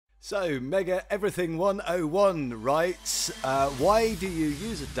So, Mega Everything 101 writes, why do you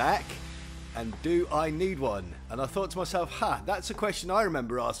use a DAC and do I need one? And I thought to myself, that's a question I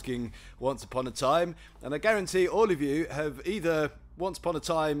remember asking once upon a time, and I guarantee all of you have either once upon a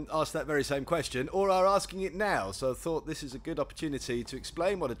time asked that very same question or are asking it now. So I thought this is a good opportunity to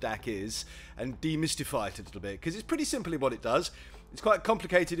explain what a DAC is and demystify it a little bit, because it's pretty simply what it does. It's quite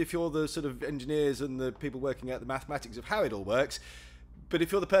complicated if you're the sort of engineers and the people working out the mathematics of how it all works. But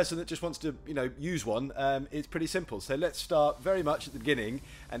if you're the person that just wants to, use one, it's pretty simple. So let's start very much at the beginning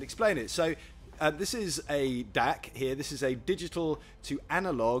and explain it. So this is a DAC here. This is a digital to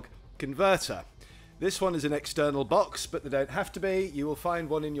analog converter. This one is an external box, but they don't have to be. You will find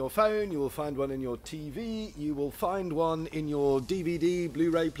one in your phone. You will find one in your TV. You will find one in your DVD,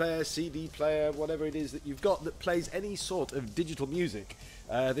 Blu-ray player, CD player, whatever it is that you've got that plays any sort of digital music.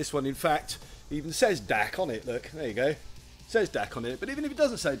 This one, in fact, even says DAC on it. Look, there you go. Says DAC on it, but even if it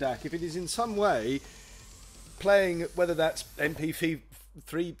doesn't say DAC, if it is in some way playing, whether that's MP3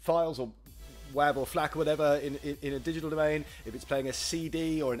 files or WAV or FLAC or whatever in a digital domain, if it's playing a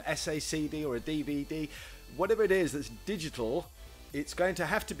CD or an SACD or a DVD, whatever it is that's digital, it's going to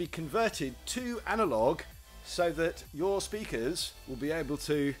have to be converted to analog so that your speakers will be able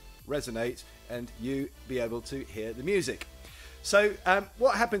to resonate and you be able to hear the music. So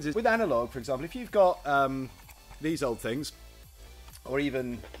what happens is with analog, for example, if you've got these old things, or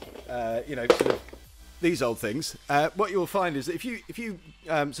even sort of these old things, what you'll find is that if you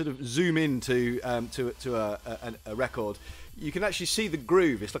sort of zoom into a record, you can actually see the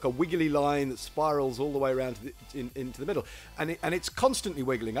groove. It's like a wiggly line that spirals all the way around to into the middle, and it's constantly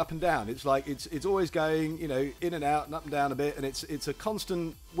wiggling up and down. It's like it's always going in and out and up and down a bit, and it's a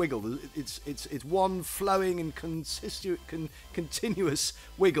constant wiggle. It's one flowing and continuous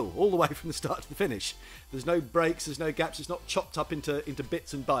wiggle all the way from the start to the finish. There's no breaks, there's no gaps. It's not chopped up into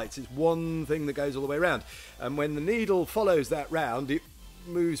bits and bytes. It's one thing that goes all the way around, and when the needle follows that round, it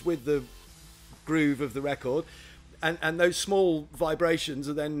moves with the groove of the record. And those small vibrations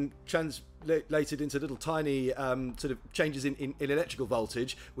are then translated into little tiny sort of changes in electrical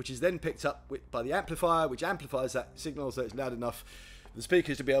voltage, which is then picked up by the amplifier, which amplifies that signal so it's loud enough for the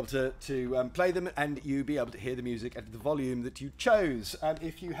speakers to be able to play them, and you be able to hear the music at the volume that you chose.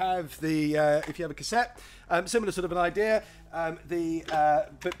 If you have a cassette, similar sort of an idea,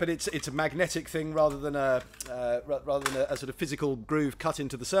 but it's a magnetic thing rather than a sort of physical groove cut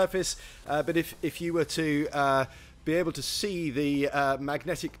into the surface. But if you were to be able to see the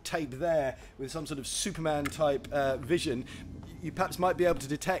magnetic tape there with some sort of Superman type vision, you perhaps might be able to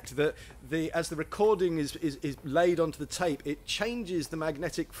detect that as the recording is laid onto the tape, it changes the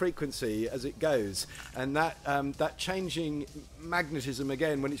magnetic frequency as it goes, and that changing magnetism,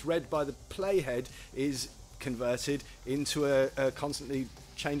 again, when it's read by the playhead, is converted into a constantly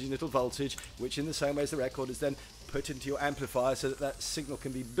changing little voltage, which in the same way as the record is then put into your amplifier so that signal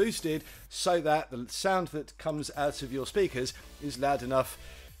can be boosted so that the sound that comes out of your speakers is loud enough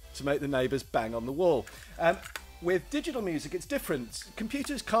to make the neighbours bang on the wall. With digital music, it's different.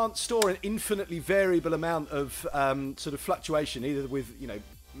 Computers can't store an infinitely variable amount of sort of fluctuation, either with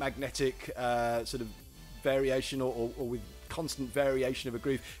magnetic sort of variation or with constant variation of a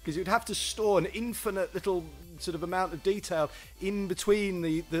groove, because you'd have to store an infinite little sort of amount of detail in between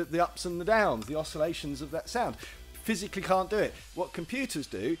the ups and the downs, the oscillations of that sound. Physically can't do it. What computers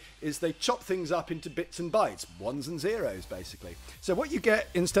do is they chop things up into bits and bytes, ones and zeros basically. So what you get,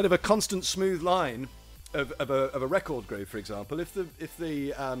 instead of a constant smooth line of a record groove, for example, if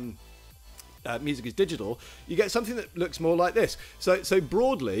the music is digital, you get something that looks more like this. So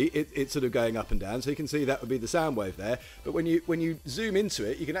broadly, it's sort of going up and down. So you can see that would be the sound wave there. But when you zoom into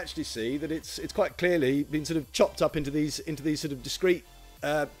it, you can actually see that it's quite clearly been sort of chopped up into these sort of discrete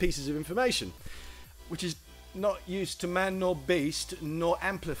pieces of information, which is not used to man nor beast nor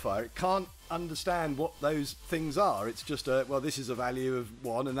amplifier. It can't understand what those things are. It's just well, this is a value of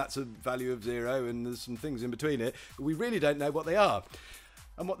 1 and that's a value of 0 and there's some things in between it, but we really don't know what they are.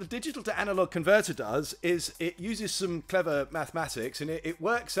 And what the digital to analog converter does is it uses some clever mathematics, and it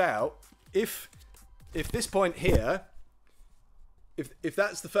works out if this point here, if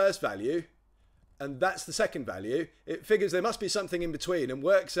that's the first value and that's the second value, it figures there must be something in between and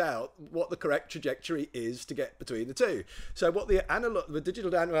works out what the correct trajectory is to get between the two. So what the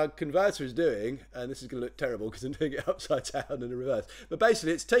digital to analog converter is doing, and this is going to look terrible because I'm doing it upside down and in reverse, but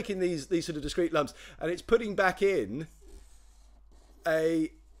basically it's taking these sort of discrete lumps and it's putting back in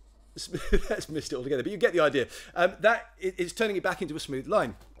let's missed it altogether, but you get the idea. That is turning it back into a smooth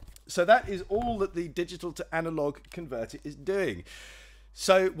line. So that is all that the digital to analog converter is doing.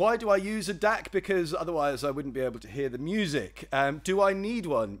 So why do I use a DAC? Because otherwise I wouldn't be able to hear the music. Do I need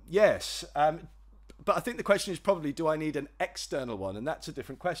one? Yes. But I think the question is probably, do I need an external one? And that's a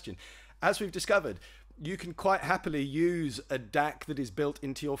different question. As we've discovered, you can quite happily use a DAC that is built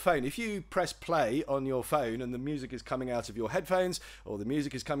into your phone. If you press play on your phone and the music is coming out of your headphones or the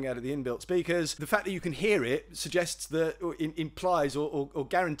music is coming out of the inbuilt speakers, the fact that you can hear it suggests that, or implies or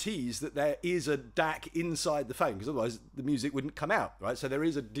guarantees that there is a DAC inside the phone, because otherwise the music wouldn't come out, right? So there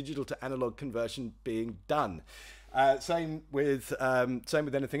is a digital to analog conversion being done. Same with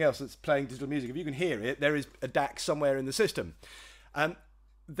anything else that's playing digital music. If you can hear it, there is a DAC somewhere in the system.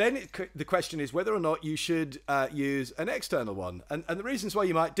 Then the question is whether or not you should use an external one, and the reasons why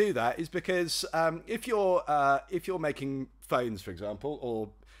you might do that is because if you're making phones, for example, or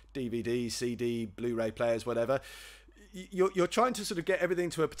DVD, CD, Blu-ray players, whatever, you're trying to sort of get everything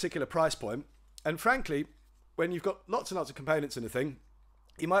to a particular price point, and frankly, when you've got lots and lots of components in a thing,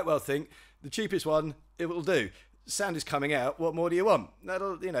 you might well think the cheapest one, it will do. Sound is coming out, what more do you want?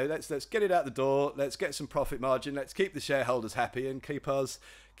 That'll, let's get it out the door, let's get some profit margin, let's keep the shareholders happy and keep us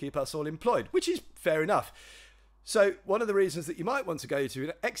all employed, which is fair enough. So one of the reasons that you might want to go to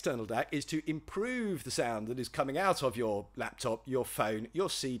an external DAC is to improve the sound that is coming out of your laptop, your phone, your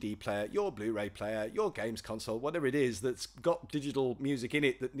CD player, your Blu-ray player, your games console, whatever it is that's got digital music in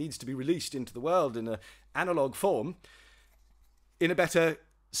it that needs to be released into the world in an analog form in a better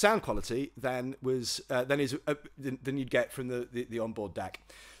sound quality than you'd get from the onboard DAC.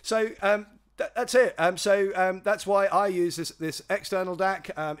 So that's it. That's why I use this external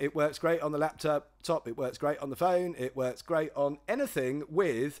DAC. It works great on the laptop. It works great on the phone. It works great on anything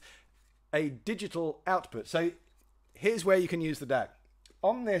with a digital output. So here's where you can use the DAC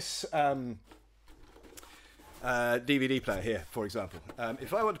on this DVD player here, for example.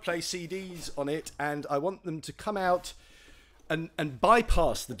 If I want to play CDs on it and I want them to come out and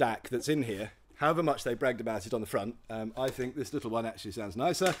bypass the DAC that's in here, however much they bragged about it on the front, I think this little one actually sounds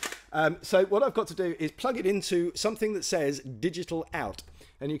nicer. So what I've got to do is plug it into something that says digital out,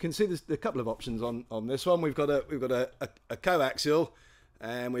 and you can see there's a couple of options on this one. We've got a coaxial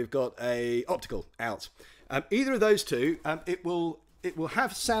and we've got a optical out. Either of those two, it will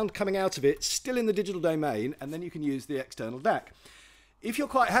have sound coming out of it still in the digital domain, and then you can use the external DAC. If you're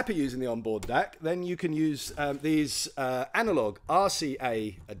quite happy using the onboard DAC, then you can use these analog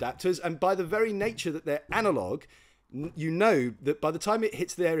RCA adapters, and by the very nature that they're analog, you know that by the time it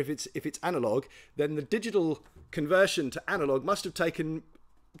hits there, if it's analog, then the digital conversion to analog must have taken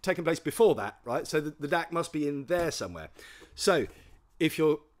place before that, right? So the DAC must be in there somewhere. So if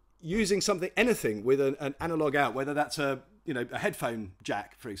you're using anything with an analog out, whether that's a headphone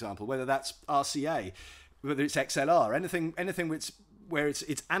jack, for example, whether that's RCA, whether it's XLR, anything where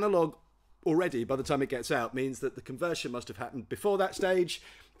it's analog already by the time it gets out, means that the conversion must have happened before that stage,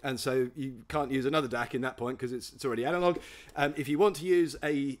 and so you can't use another DAC in that point because it's already analog. If you want to use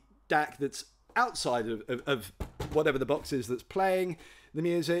a DAC that's outside of whatever the box is that's playing the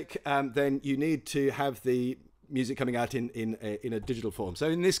music, then you need to have the music coming out in a digital form. So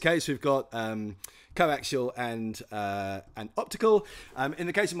in this case, we've got coaxial and optical. In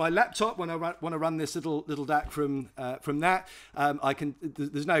the case of my laptop, when I want to run this little DAC from that,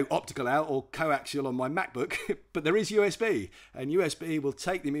 there's no optical out or coaxial on my MacBook, but there is USB, and USB will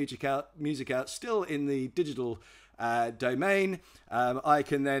take the music out still in the digital domain. I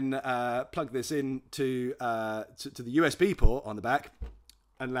can then plug this in to the USB port on the back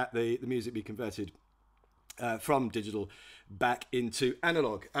and let the music be converted from digital back into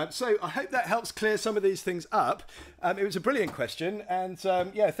analog. So I hope that helps clear some of these things up. It was a brilliant question, and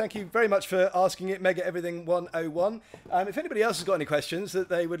thank you very much for asking it, Mega Everything 101. If anybody else has got any questions that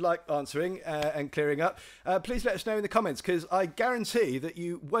they would like answering and clearing up, please let us know in the comments, because I guarantee that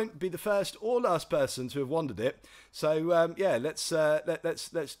you won't be the first or last person to have wondered it. So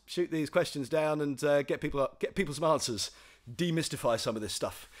let's shoot these questions down and get people some answers. Demystify some of this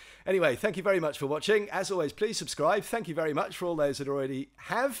stuff. Anyway, thank you very much for watching. As always, please subscribe. Thank you very much for all those that already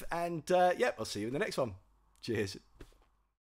have, and I'll see you in the next one. Cheers.